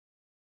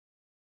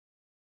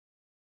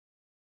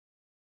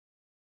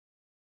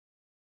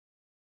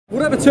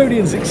Would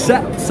Evertonians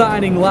accept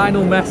signing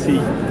Lionel Messi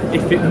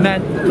if it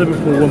meant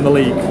Liverpool won the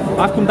league?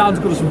 I've come down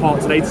to Goodison Park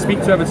today to speak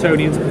to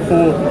Evertonians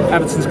before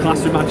Everton's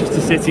clash with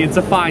Manchester City and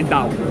to find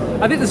out.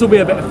 I think this will be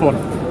a bit of fun.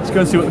 Let's go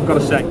and see what they've got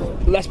to say.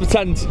 Let's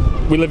pretend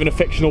we live in a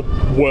fictional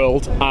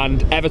world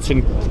and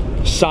Everton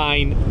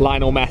sign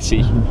Lionel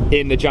Messi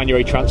in the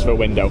January transfer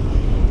window.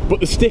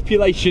 But the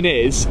stipulation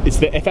is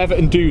that if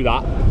Everton do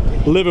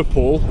that,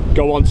 Liverpool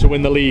go on to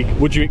win the league.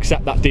 Would you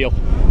accept that deal?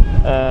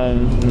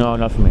 No,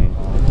 not for me.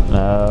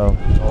 No.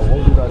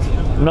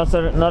 I'm not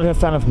a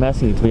fan of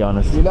Messi, to be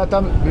honest.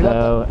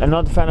 I'm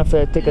not a fan of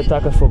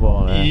tiki-taka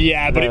football.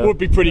 Yeah, but it would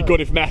be pretty good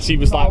if Messi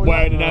was like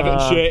wearing an Everton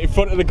shirt in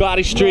front of the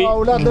Gwladys Street. No,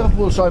 let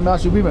Liverpool sign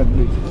Messi, we win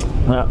the league.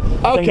 Yeah,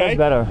 I think that's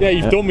better. Yeah,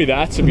 you've done me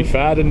there, to be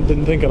fair.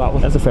 Didn't think of that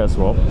one. That's a fair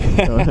swap.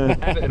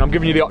 Everton, I'm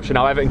giving you the option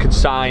now. Everton could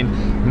sign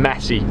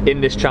Messi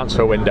in this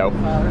transfer window.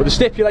 But the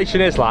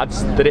stipulation is,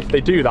 lads, that if they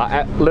do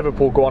that,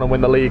 Liverpool go on and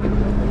win the league.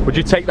 Would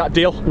you take that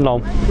deal? No.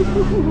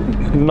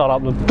 Not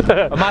happening.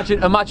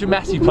 Imagine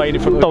Messi playing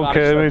in front of the Don't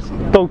care,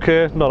 mate. Don't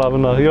care. Not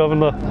having that. You having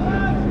that?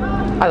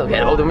 I don't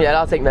care about them yet.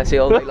 I'll take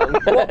Messi all day long.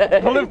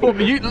 Well,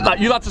 Liverpool, you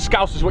lads are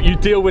Scousers, what you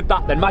deal with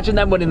that then? Imagine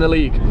them winning the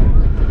league.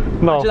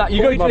 No.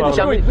 We'd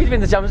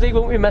win the Champions League,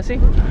 won't we, Messi?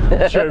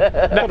 True.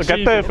 Gotta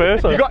get there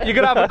first. You're going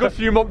to have a good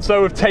few months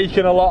though of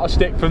taking a lot of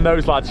stick from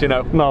those lads, you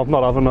know. No,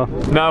 not having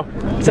that. No.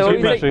 So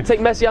take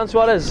Messi and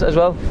Suarez as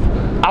well.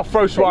 I'll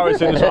throw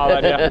Suarez in as well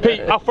then, yeah.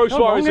 Pete, I'll throw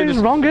Suarez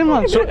in. Wrong in,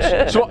 man.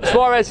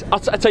 Suarez, I'll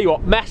tell you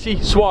what,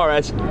 Messi,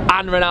 Suarez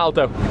and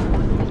Ronaldo.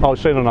 I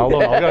was saying Ronaldo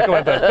now, go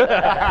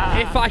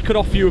ahead. If I could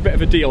offer you a bit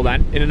of a deal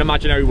then, in an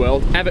imaginary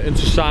world, Everton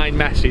to sign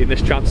Messi in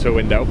this transfer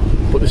window,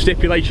 but the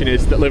stipulation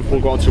is that Liverpool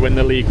go on to win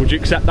the league, would you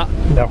accept that?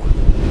 No.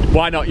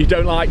 Why not? You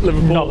don't like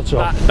Liverpool not at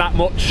all. That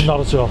much? Not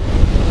at all.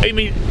 I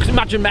mean,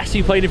 imagine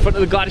Messi playing in front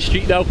of the Gwladys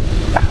Street though.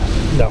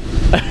 No.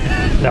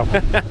 No.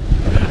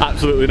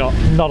 Absolutely not.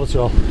 Not at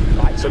all.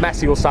 Right, so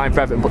Messi will sign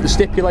for Everton, but the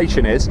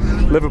stipulation is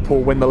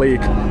Liverpool win the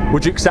league.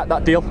 Would you accept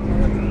that deal?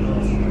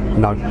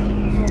 No.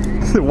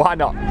 Why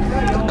not?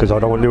 Because I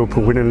don't want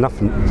Liverpool winning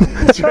nothing.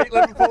 Do you hate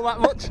Liverpool that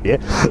much? Yeah.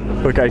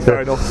 Okay,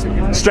 fair enough.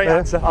 Straight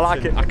answer, I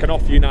like it. I can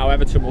offer you now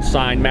Everton will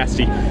sign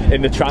Messi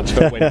in the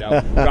transfer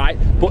window, right?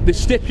 But the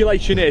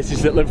stipulation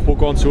is that Liverpool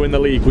go on to win the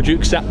league. Would you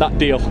accept that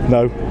deal?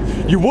 No.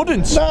 You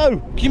wouldn't?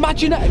 No. Can you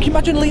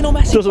imagine Lionel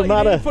Messi Doesn't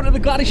matter. in front of the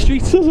Gwladys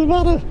Street? Doesn't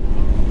matter.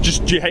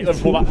 Just, do you hate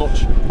Liverpool that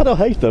much? I don't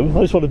hate them,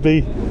 I just want to be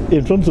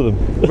in front of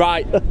them.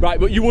 Right,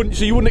 but you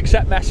wouldn't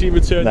accept Messi in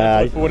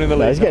return for winning the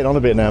league? He's getting on a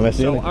bit now,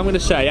 Messi. So I'm going to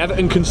say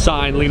Everton can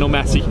sign Lionel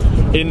Messi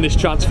in this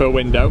transfer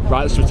window.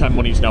 Right, let's pretend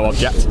money's no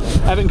object.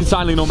 Everton can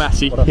sign Lionel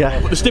Messi.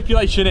 Yeah. But the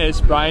stipulation is,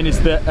 Brian,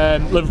 is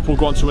that Liverpool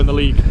go on to win the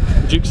league.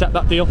 Would you accept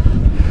that deal?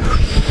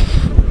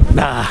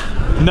 Nah.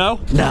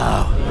 No?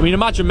 No. I mean,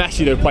 imagine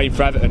Messi though playing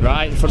for Everton,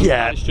 right? In front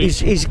of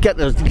he's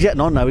getting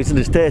on now. He's in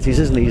his 30s,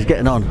 isn't he? He's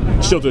getting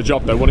on. Still do a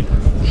job though, won't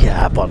he?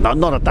 Yeah, but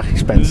not at that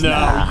expense. No,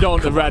 nah. you don't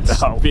want the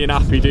Reds being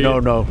happy, do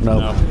you?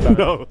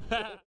 No.